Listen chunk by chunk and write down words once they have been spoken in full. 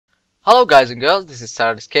Hello guys and girls, this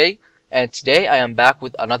is K, and today I am back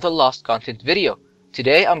with another Lost Content video.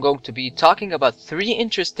 Today I'm going to be talking about 3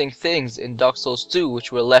 interesting things in Dark Souls 2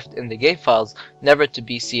 which were left in the game files, never to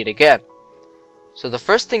be seen again. So the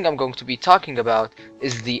first thing I'm going to be talking about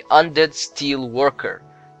is the Undead Steelworker.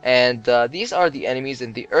 And these are the enemies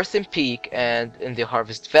in the Earthen Peak and in the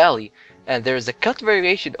Harvest Valley. And there is a cut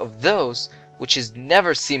variation of those which is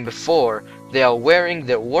never seen before. They are wearing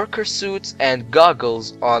their worker suits and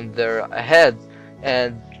goggles on their heads,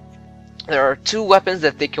 and there are 2 weapons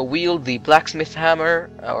that they can wield: the blacksmith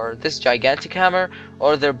hammer, or this gigantic hammer,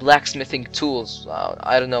 or their blacksmithing tools.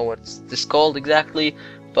 I don't know what's this called exactly,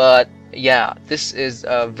 but yeah, this is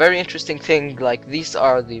a very interesting thing. Like, these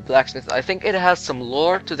are the blacksmiths. I think it has some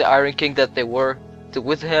lore to the Iron King that they worked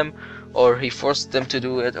with him, or he forced them to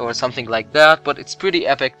do it, or something like that. But it's pretty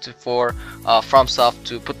epic for FromSoft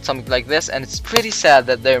to put something like this, and it's pretty sad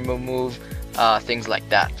that they remove things like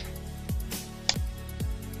that.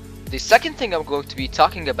 The second thing I'm going to be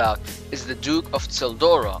talking about is the Duke of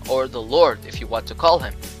Tseldora, or the Lord if you want to call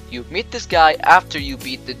him. You meet this guy after you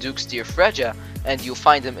beat the Duke's Dear Freja, and you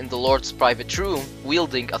find him in the Lord's private room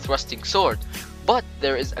wielding a thrusting sword. But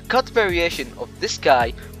there is a cut variation of this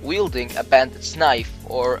guy wielding a bandit's knife,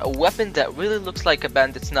 or a weapon that really looks like a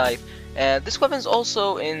bandit's knife. And this weapon is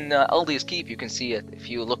also in Eldia's Keep. You can see it if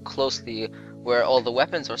you look closely where all the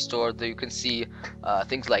weapons are stored. You can see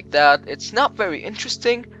things like that. It's not very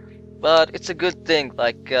interesting, but it's a good thing.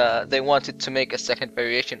 Like, they wanted to make a second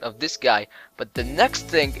variation of this guy. But the next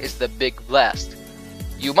thing is the Big Blast.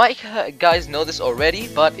 You might guys know this already,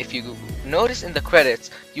 but if you notice in the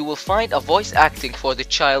credits, you will find a voice acting for the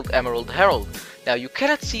Child Emerald Herald. Now, you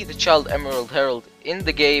cannot see the Child Emerald Herald in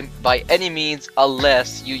the game by any means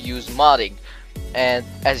unless you use modding. And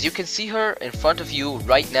as you can see her in front of you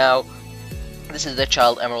right now, this is the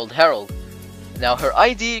Child Emerald Herald. Now, her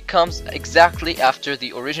ID comes exactly after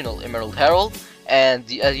the original Emerald Herald, and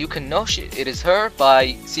you can know it is her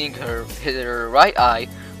by seeing her right eye,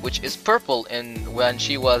 which is purple when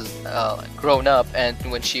she was grown up and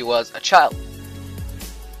when she was a child.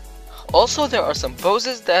 Also, there are some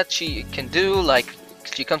poses that she can do, like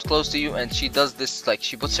she comes close to you and she does this, like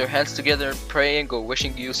she puts her hands together praying or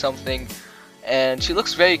wishing you something, and she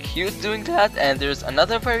looks very cute doing that. And there's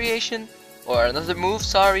another variation, or another move,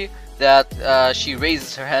 sorry, that she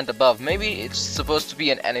raises her hand above. Maybe it's supposed to be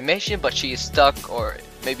an animation, but she is stuck, or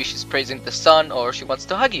maybe she's praising the sun, or she wants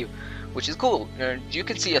to hug you, which is cool. You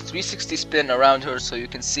can see a 360 spin around her, so you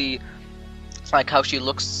can see like how she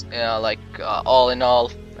looks, all in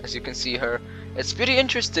all, as you can see her. It's pretty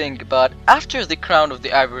interesting. But after the Crown of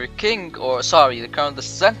the Ivory King, or sorry, the Crown of the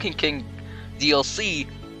Sunken King DLC,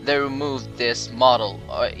 they removed this model.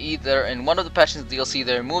 Either in one of the patches of the DLC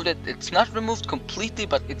they removed it. It's not removed completely,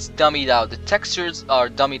 but it's dummied out. The textures are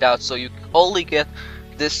dummied out, so you only get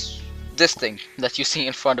this thing that you see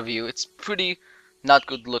in front of you. It's pretty not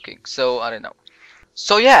good looking, so I don't know.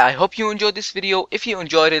 So yeah, I hope you enjoyed this video. If you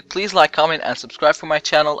enjoyed it, please like, comment, and subscribe for my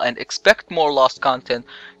channel, and expect more Lost content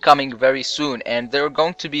coming very soon. And there are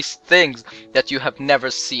going to be things that you have never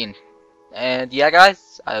seen. And yeah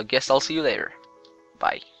guys, I guess I'll see you later.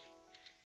 Bye.